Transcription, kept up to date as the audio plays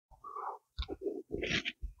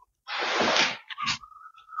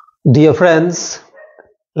Dear friends,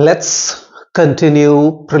 let's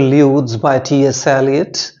continue Preludes by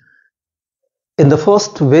T.S.Eliot. In the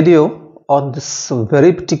first video on this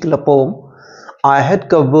very particular poem, I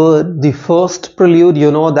had covered the first prelude.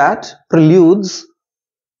 You know that Preludes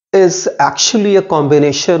is actually a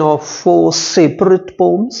combination of four separate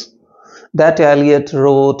poems that Eliot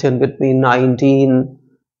wrote in between 1910,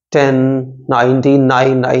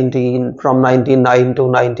 1909, 19, from 1909 to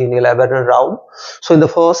 1911 around. So in the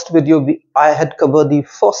first video, I had covered the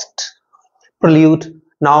first prelude.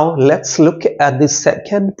 Now let's look at the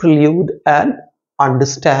second prelude and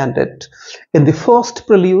understand it. In the first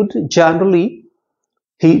prelude, generally,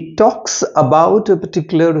 he talks about a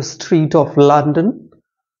particular street of London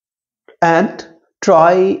and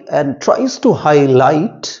tries to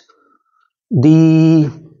highlight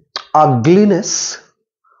the ugliness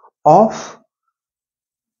of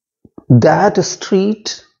that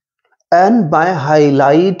street, and by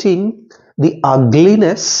highlighting the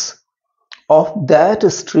ugliness of that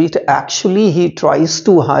street, actually he tries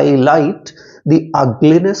to highlight the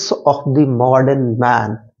ugliness of the modern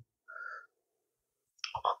man.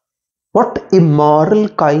 What immoral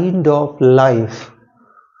kind of life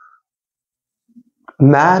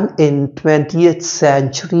man in 20th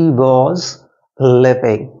century was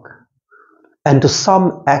living. And to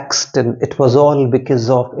some extent, it was all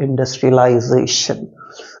because of industrialization.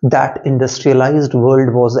 That industrialized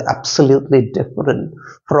world was absolutely different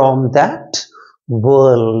from that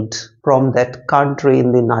world, from that country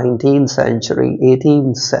in the 19th century,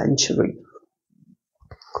 18th century.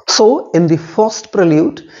 So, in the first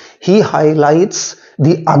prelude, he highlights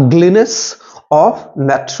the ugliness of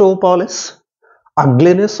metropolis,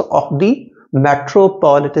 ugliness of the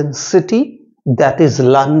metropolitan city, that is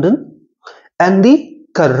London, and the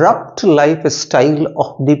corrupt lifestyle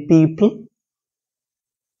of the people.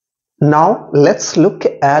 Now let's look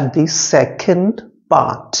at the second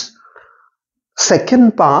part.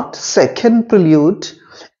 Second prelude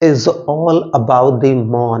is all about the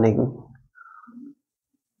morning.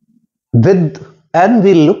 And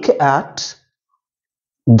we look at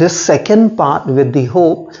this second part with the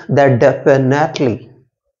hope that definitely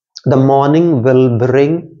the morning will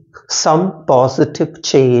bring some positive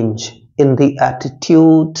change in the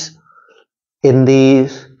attitude, in the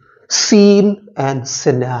scene and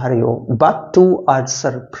scenario. But to our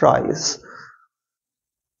surprise,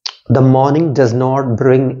 the morning does not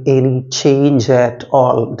bring any change at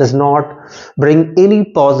all, does not bring any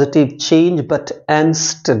positive change, but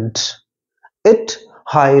instead it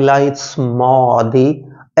highlights more the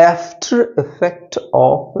after effect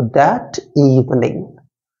of that evening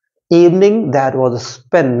that was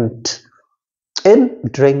spent in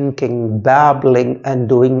drinking, babbling, and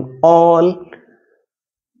doing all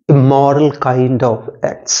immoral kind of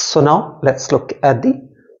acts. So now let's look at the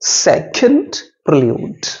second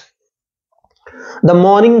prelude. The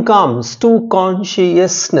morning comes to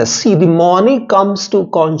consciousness. See, the morning comes to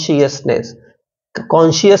consciousness.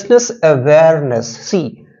 Consciousness, awareness.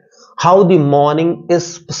 See how the morning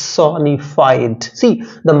is personified. See,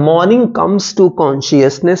 the morning comes to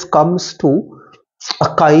consciousness, comes to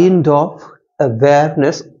a kind of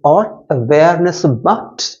awareness,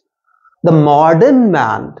 but the modern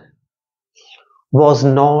man was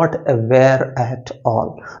not aware at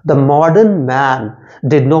all. The modern man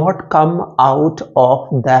did not come out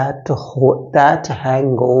of that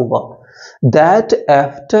hangover, that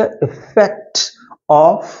after effect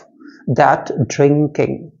of that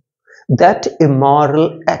drinking, that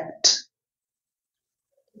immoral act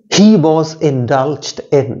he was indulged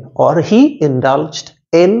in, or he indulged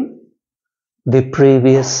in the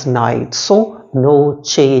previous night. So no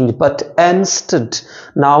change, but instead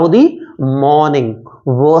now the morning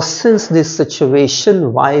worsens the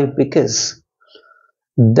situation. Why? Because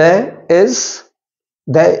there is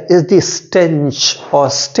the stench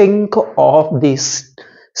or stink of the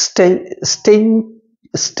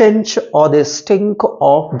stench or the stink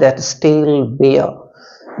of that stale beer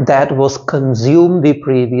that was consumed the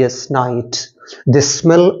previous night. The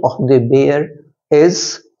smell of the beer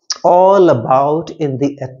is all about in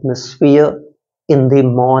the atmosphere in the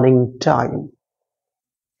morning time.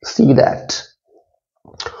 See that?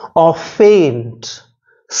 Or faint,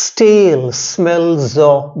 stale smells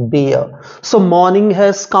of beer. So morning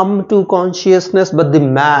has come to consciousness, but the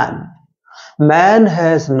man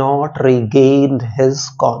has not regained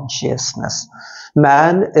his consciousness.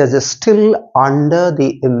 Man is still under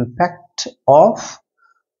the impact of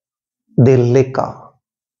the liquor,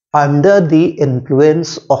 under the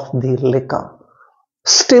influence of the liquor.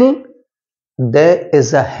 Still there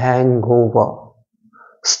is a hangover.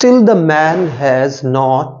 Still the man has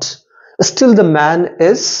not Still the man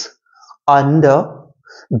is under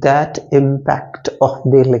that impact of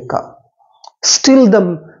the liquor. Still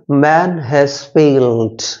the man has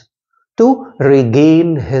failed to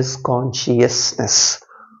regain his consciousness.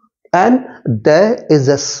 And there is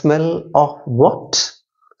a smell of what?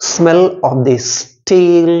 Smell of the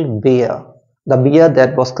stale beer. The beer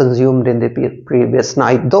that was consumed in the previous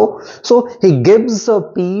night though. So he gives a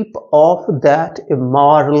peep of that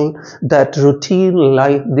immoral, that routine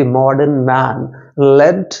life the modern man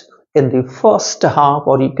led in the first half,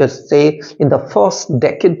 or you could say in the first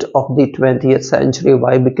decade of the 20th century.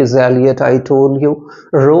 Why? Because Eliot, I told you,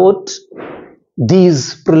 wrote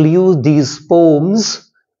these preludes, these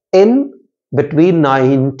poems in between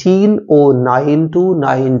 1909 to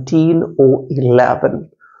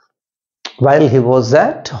 1911 while he was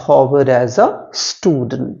at Harvard as a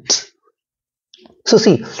student. So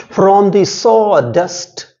see, from the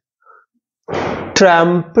sawdust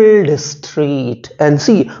trampled street, and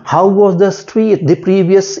see how was the street the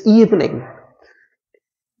previous evening.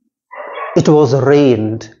 It was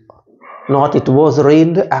rained. Not it was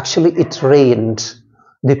rained, actually it rained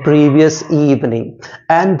the previous evening,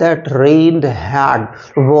 and that rain had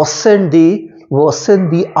worsened the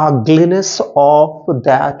ugliness of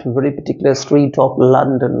that very particular street of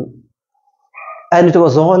London. And it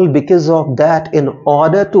was all because of that. In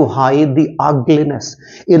order to hide the ugliness,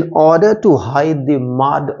 in order to hide the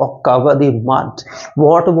mud or cover the mud,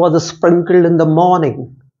 what was sprinkled in the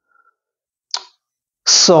morning?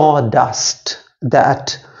 Sawdust,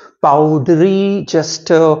 that powdery, just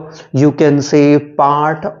you can say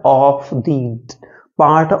part of the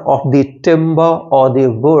timber or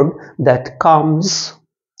the wood that comes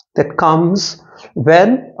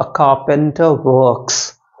when a carpenter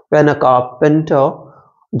works, when a carpenter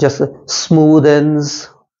just smoothens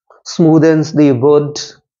the wood,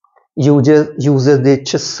 uses the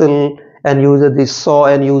chisel and uses the saw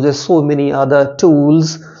and uses so many other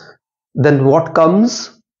tools. Then what comes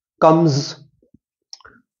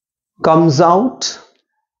out?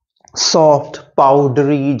 Soft,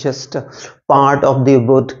 powdery, just part of the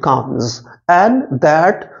wood comes, and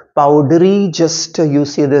that powdery, just you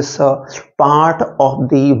see this part of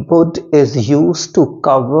the wood is used to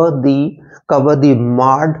cover the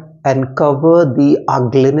mud and cover the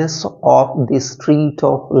ugliness of the street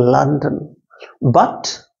of London.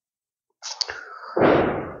 But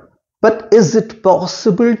is it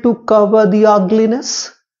possible to cover the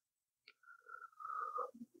ugliness?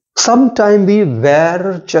 Sometimes we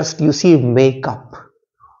wear just, you see, makeup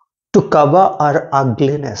to cover our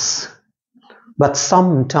ugliness, but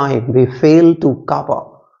sometimes we fail to cover.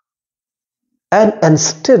 And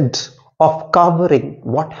instead of covering,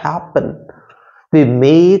 what happened? We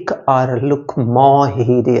make our look more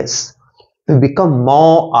hideous. We become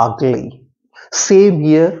more ugly. Same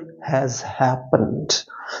here has happened.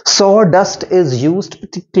 Sawdust is used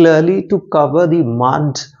particularly to cover the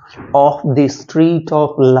mud of the street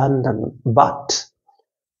of London, but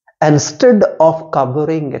instead of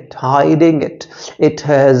covering it, hiding it, it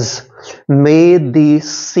has made the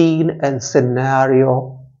scene and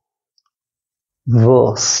scenario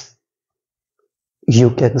worse. You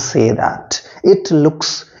can say that. It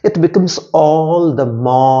becomes all the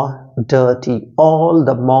more dirty, all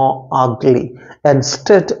the more ugly.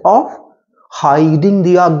 Instead of hiding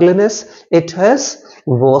the ugliness, it has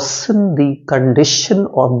worsened the condition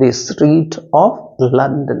of the street of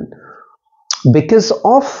London because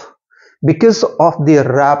of the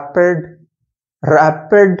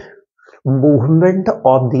rapid movement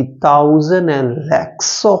of the thousands and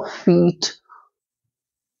lakhs of feet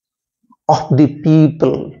of the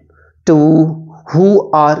people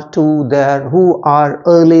who are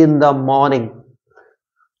early in the morning,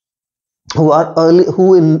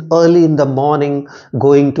 early in the morning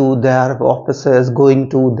going to their offices, going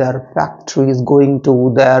to their factories, going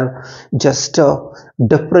to their just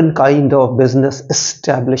different kind of business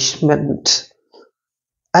establishment.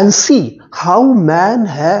 And see how man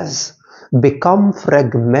has become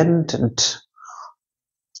fragmented.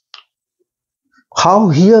 How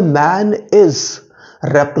here man is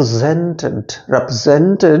represented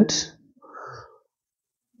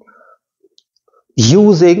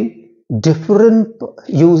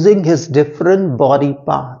using his different body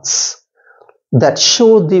parts that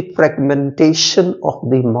show the fragmentation of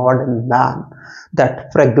the modern man,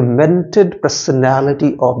 that fragmented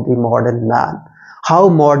personality of the modern man. How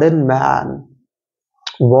modern man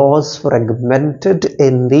was fragmented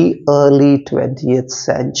in the early 20th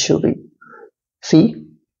century. See,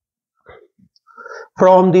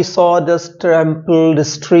 from the sawdust trampled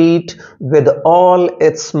street with all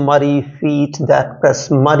its muddy feet,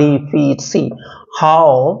 see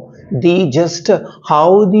how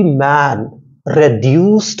how the man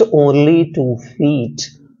reduced only to feet.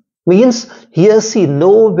 Means here see,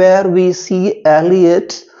 nowhere we see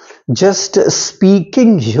Eliot just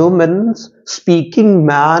speaking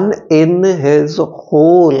man in his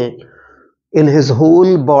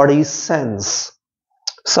whole body sense.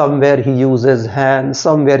 Somewhere he uses hands,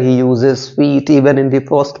 somewhere he uses feet. Even in the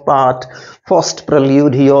first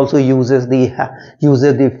prelude, he also uses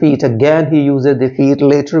the feet. Again, he uses the feet.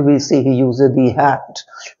 Later, we see he uses the hand.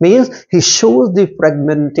 Means he shows the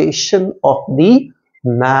fragmentation of the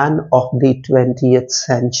man of the 20th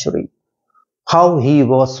century. How he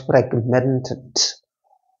was fragmented.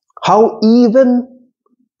 How even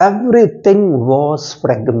everything was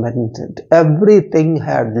fragmented. Everything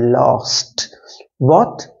had lost.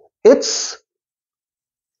 What? It's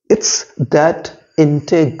that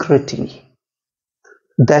integrity,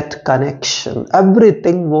 that connection.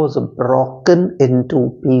 Everything was broken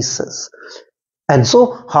into pieces. And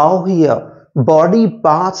so how here body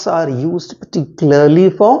parts are used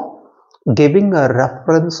particularly for giving a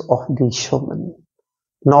reference of the human,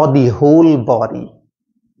 not the whole body.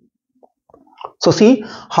 So see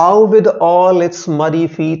how with all its muddy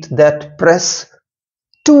feet that press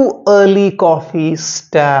too early coffee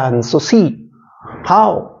stands. So see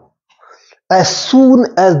how as soon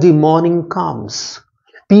as the morning comes,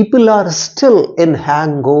 people are still in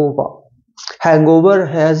hangover. Hangover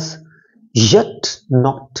has yet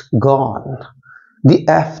not gone. The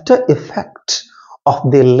after effect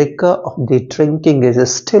of the liquor, of the drinking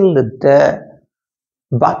is still there.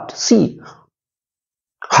 But see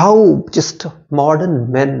how just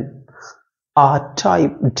modern men are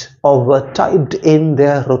were typed in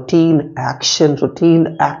their routine action,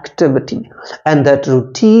 routine activity, and that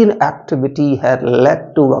routine activity had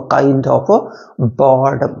led to a kind of a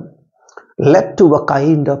boredom, led to a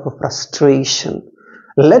kind of a frustration,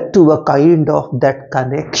 led to a kind of that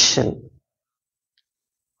connection,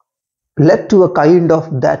 led to a kind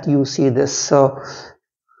of that you see this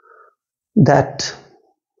that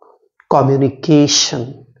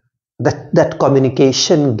communication, that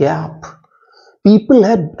communication gap. People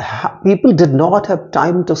did not have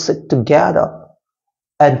time to sit together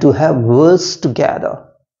and to have words together,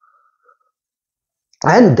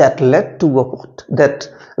 and that led to what? That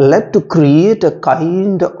led to create a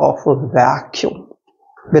kind of a vacuum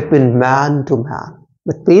between man to man,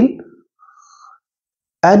 between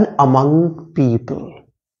and among people,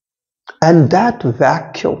 and that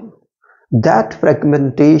vacuum, that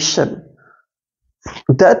fragmentation,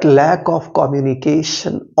 that lack of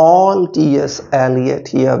communication, all T.S.Eliot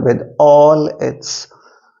here with all its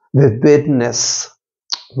vividness,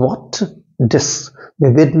 what this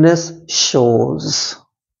vividness shows.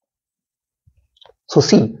 So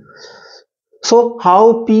see, so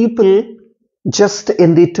how people just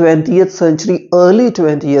in the 20th century, early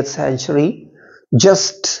 20th century,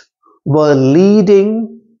 just were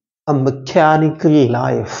leading a mechanical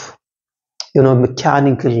life,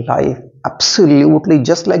 mechanical life. Absolutely,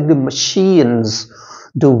 just like the machines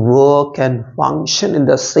do work and function in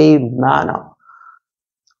the same manner.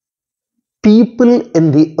 People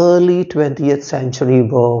in the early 20th century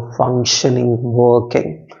were functioning,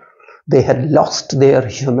 working. They had lost their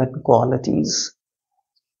human qualities.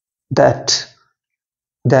 That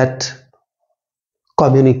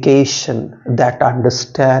communication, that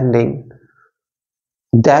understanding,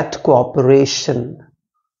 that cooperation,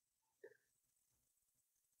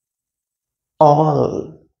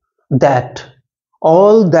 all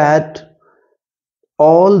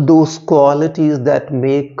those qualities that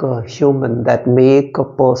make a human, that make a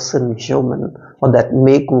person human, or that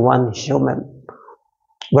make one human,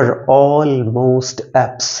 were almost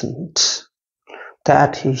absent.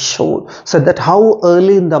 That he showed. So that how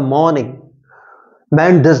early in the morning,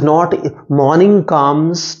 morning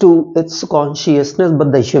comes to its consciousness,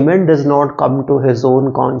 but the human does not come to his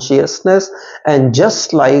own consciousness, and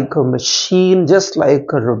just like a machine, just like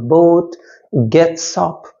a robot, gets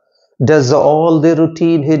up, does all the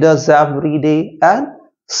routine he does every day, and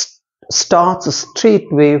starts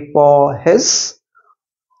straightway for his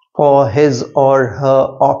or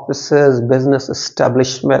her offices, business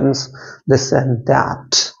establishments, this and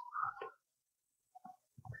that.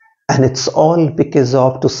 And it's all because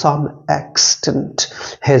of, to some extent,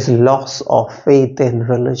 his loss of faith in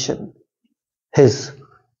religion. His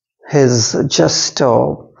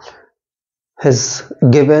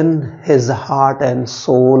given his heart and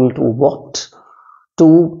soul to what?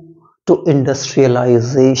 To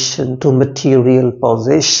industrialization, to material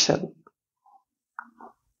possession.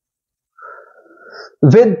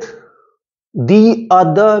 With the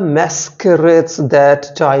other masquerades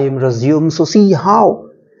that time resumes. So see how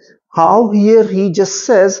How here he just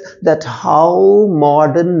says that how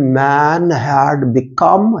modern man had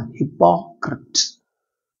become hypocrite.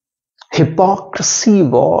 Hypocrisy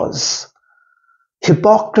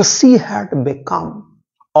had become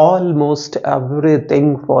almost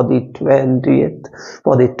everything for the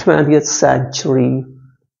 20th century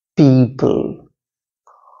people.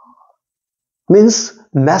 Means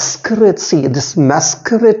masquerade, see, this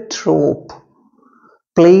masquerade trope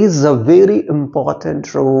plays a very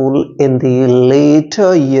important role in the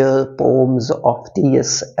later year poems of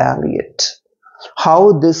T.S.Eliot.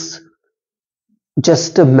 How this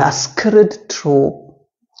just a masquerade trope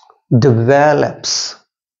develops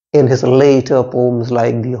in his later poems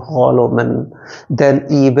like The Hollow Man. Then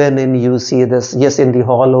even in, you see this, yes, in The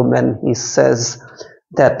Hollow Man he says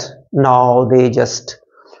that now they just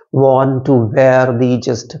want to wear the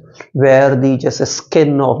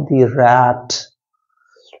skin of the rat,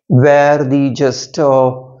 wear the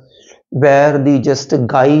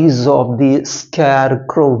guise of the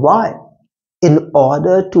scarecrow. Why? In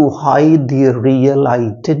order to hide the real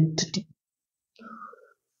identity.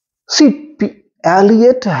 See,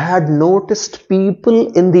 Eliot had noticed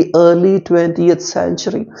people in the early 20th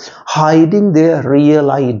century hiding their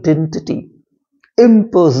real identity,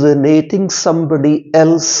 impersonating somebody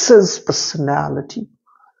else's personality.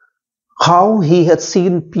 How he had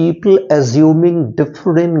seen people assuming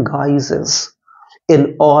different guises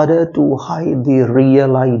in order to hide the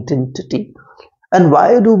real identity. And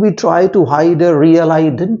why do we try to hide a real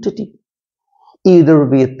identity? Either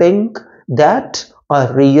we think that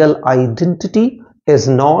a real identity is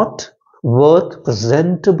not worth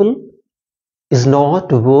presentable, is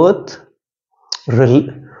not worth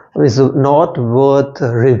revealing,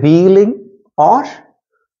 or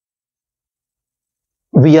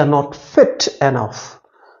we are not fit enough,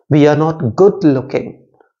 we are not good looking.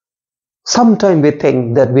 Sometimes we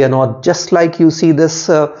think that we are not, just like you see this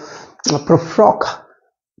Prufrock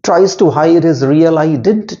tries to hide his real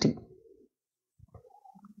identity.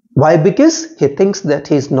 Why? Because he thinks that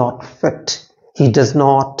he is not fit. He does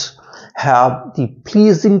not have the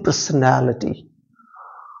pleasing personality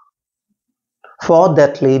for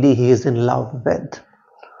that lady he is in love with.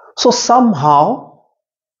 So somehow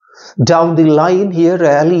down the line here,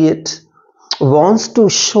 Eliot wants to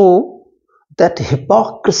show that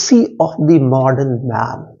hypocrisy of the modern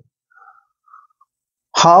man.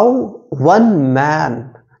 How one man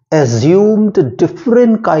assumed a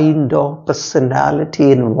different kind of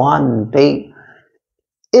personality in one day.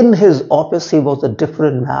 In his office he was a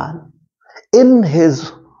different man. In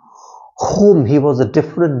his home he was a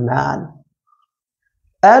different man.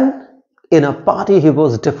 And in a party he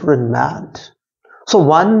was a different man. So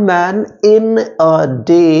one man in a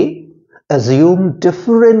day assumed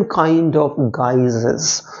different kind of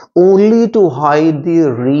guises only to hide the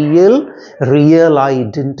real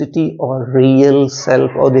identity or real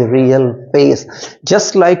self or the real face.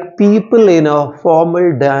 Just like people in a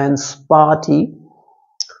formal dance party,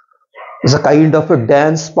 it's a kind of a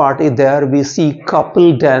dance party, there we see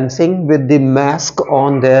couple dancing with the mask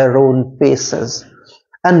on their own faces.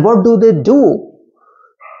 And what do they do?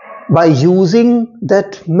 By using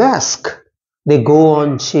that mask, they go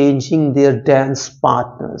on changing their dance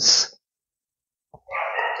partners.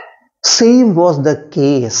 Same was the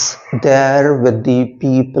case there with the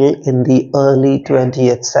people in the early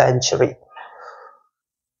 20th century.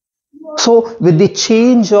 So with the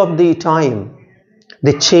change of the time,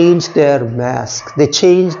 they changed their mask, they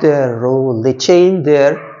changed their role, they changed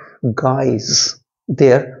their guise,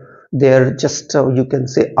 their just you can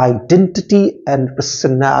say identity and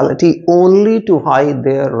personality, only to hide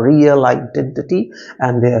their real identity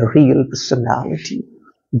and their real personality.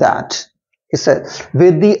 That he said,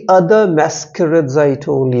 with the other masquerades, I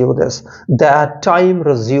told you this, that time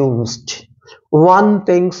resumes. One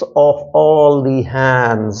thinks of all the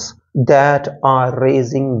hands that are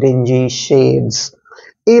raising dingy shades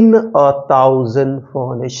in 1,000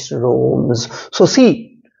 furnished rooms. So see,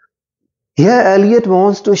 here Eliot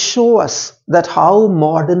wants to show us that how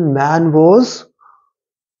modern man was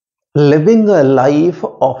living a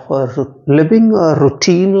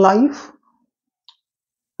routine life,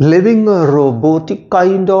 living a robotic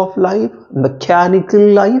kind of life,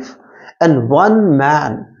 mechanical life, and one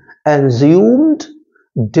man assumed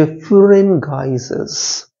different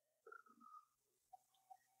guises.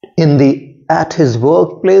 At his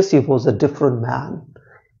workplace, he was a different man.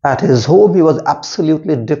 At his home, he was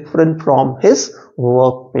absolutely different from his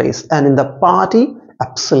workplace. And in the party,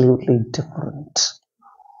 absolutely different.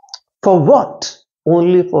 For what?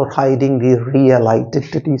 only for hiding the real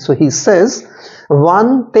identity. So he says,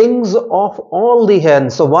 one thinks of all the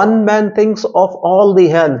hands. So one man thinks of all the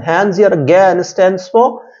hands. Hands here again stands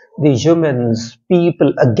for the humans,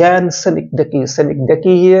 people. Again, synecdoche. Synecdoche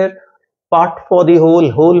here, part for the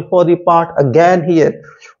whole, whole for the part. Again here,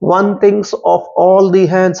 one thinks of all the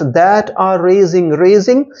hands that are raising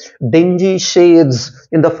dingy shades.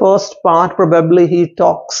 In the first part, probably he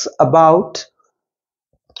talks about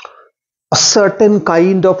a certain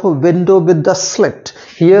kind of a window with the slit.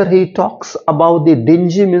 Here he talks about the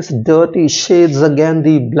dingy means dirty shades, again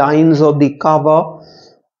the blinds or the cover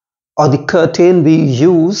or the curtain we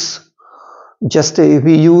use.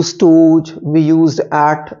 We used to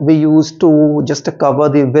just cover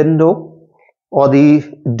the window or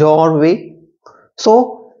the doorway.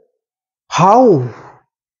 So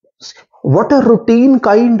what a routine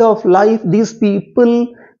kind of life these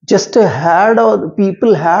people had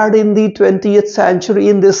in the 20th century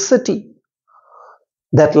in this city.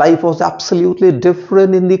 That life was absolutely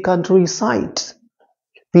different in the countryside.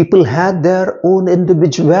 People had their own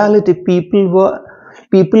individuality. People were,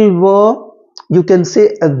 you can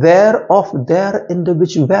say, aware of their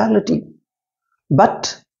individuality.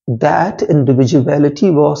 But that individuality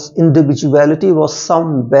was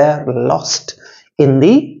somewhere lost in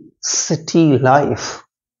the city life.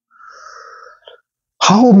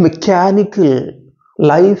 How mechanical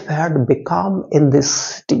life had become in this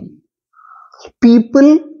city.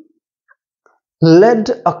 People led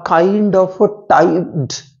a kind of a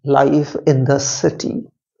timed life in the city.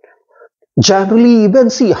 Generally, even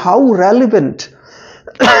see how relevant,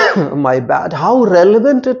 how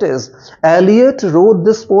relevant it is. Eliot wrote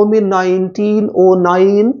this poem in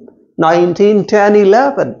 1909, 1910,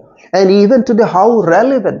 11, and even today, how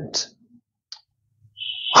relevant.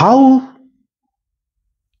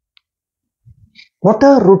 What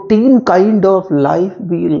a routine kind of life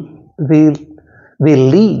we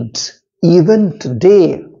lead even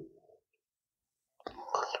today.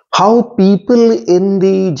 How people in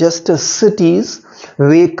the cities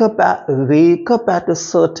wake up at a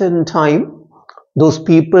certain time. Those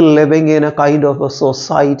people living in a kind of a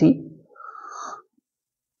society.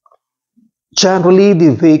 Generally, the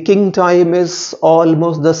waking time is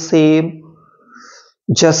almost the same.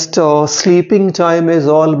 Sleeping time is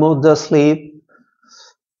almost the same.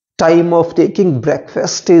 Time of taking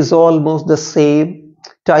breakfast is almost the same.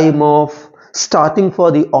 Time of starting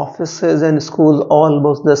for the offices and schools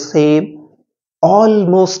almost the same.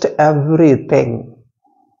 Almost everything.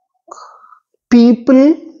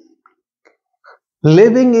 People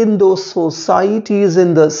living in those societies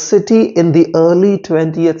in the city in the early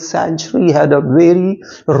 20th century had a very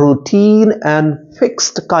routine and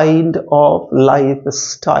fixed kind of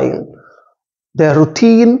lifestyle. Their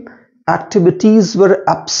routine activities were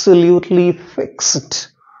absolutely fixed.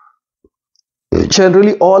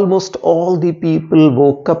 Generally, almost all the people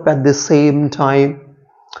woke up at the same time,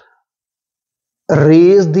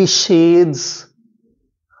 raised the shades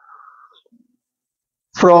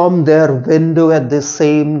from their window at the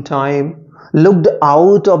same time, looked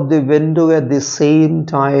out of the window at the same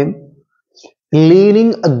time,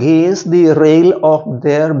 leaning against the rail of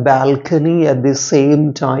their balcony at the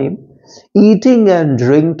same time, eating and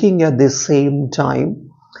drinking at the same time.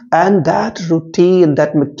 And that routine,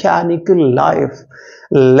 that mechanical life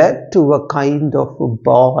led to a kind of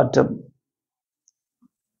boredom.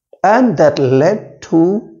 And that led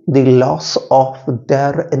to the loss of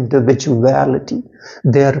their individuality,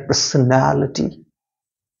 their personality.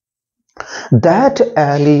 That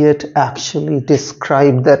Eliot actually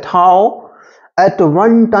described that how at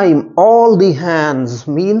one time all the hands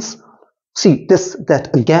means, that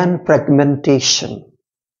again fragmentation.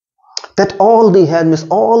 That all the hands,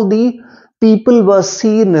 all the people were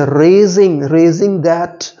seen raising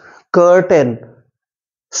that curtain,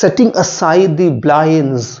 setting aside the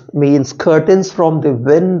blinds, means curtains from the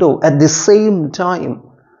window at the same time.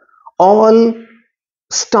 All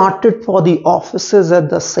started for the offices at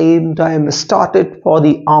the same time, started for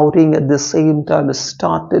the outing at the same time,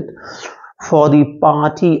 started for the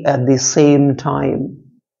party at the same time.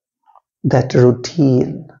 That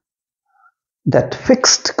routine, that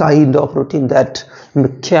fixed kind of routine, that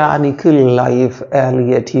mechanical life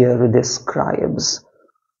Eliot here describes,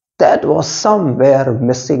 that was somewhere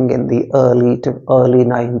missing in the early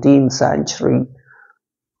 19th century.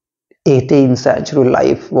 18th century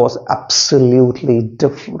life was absolutely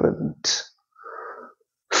different.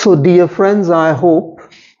 So dear friends, I hope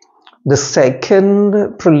the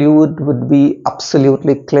second prelude would be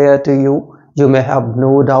absolutely clear to you. You may have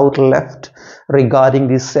no doubt left regarding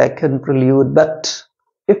the second prelude, but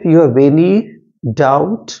if you have any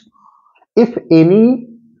doubt, If any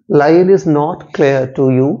line is not clear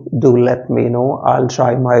to you, do let me know. I'll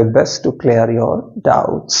try my best to clear your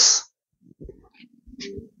doubts.